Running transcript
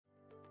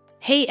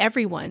Hey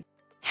everyone,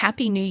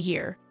 Happy New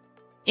Year!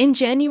 In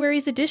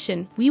January's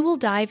edition, we will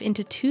dive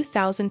into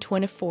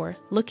 2024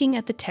 looking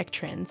at the tech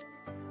trends.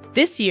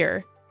 This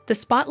year, the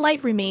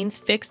spotlight remains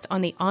fixed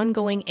on the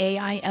ongoing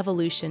AI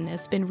evolution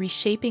that's been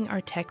reshaping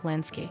our tech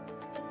landscape.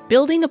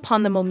 Building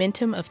upon the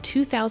momentum of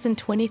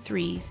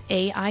 2023's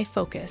AI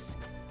focus,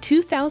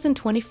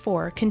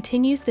 2024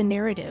 continues the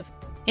narrative,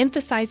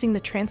 emphasizing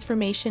the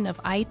transformation of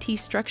IT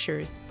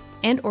structures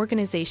and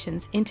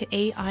organizations into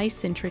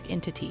AI-centric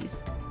entities.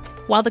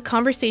 While the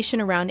conversation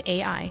around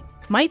AI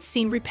might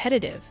seem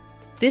repetitive,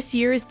 this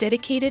year has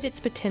dedicated its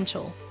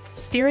potential,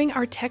 steering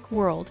our tech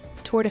world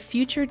toward a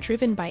future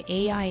driven by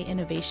AI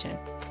innovation.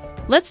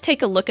 Let's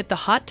take a look at the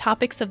hot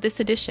topics of this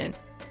edition.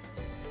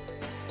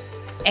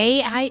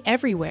 AI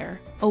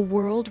everywhere, a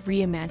world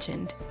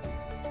reimagined.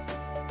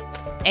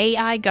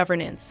 AI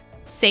governance,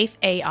 safe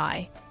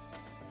AI.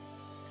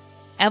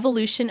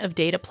 Evolution of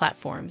data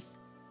platforms,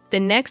 the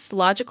next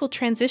logical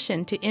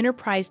transition to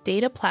enterprise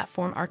data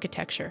platform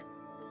architecture.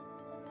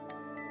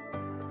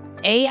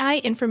 AI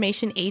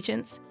information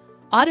agents,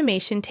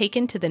 automation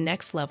taken to the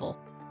next level.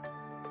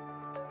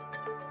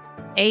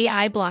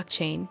 AI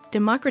blockchain,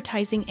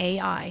 democratizing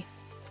AI.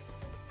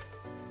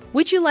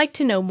 Would you like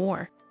to know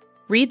more?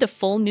 Read the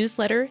full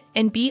newsletter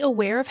and be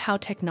aware of how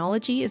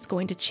technology is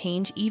going to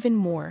change even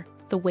more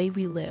the way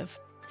we live.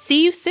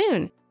 See you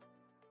soon!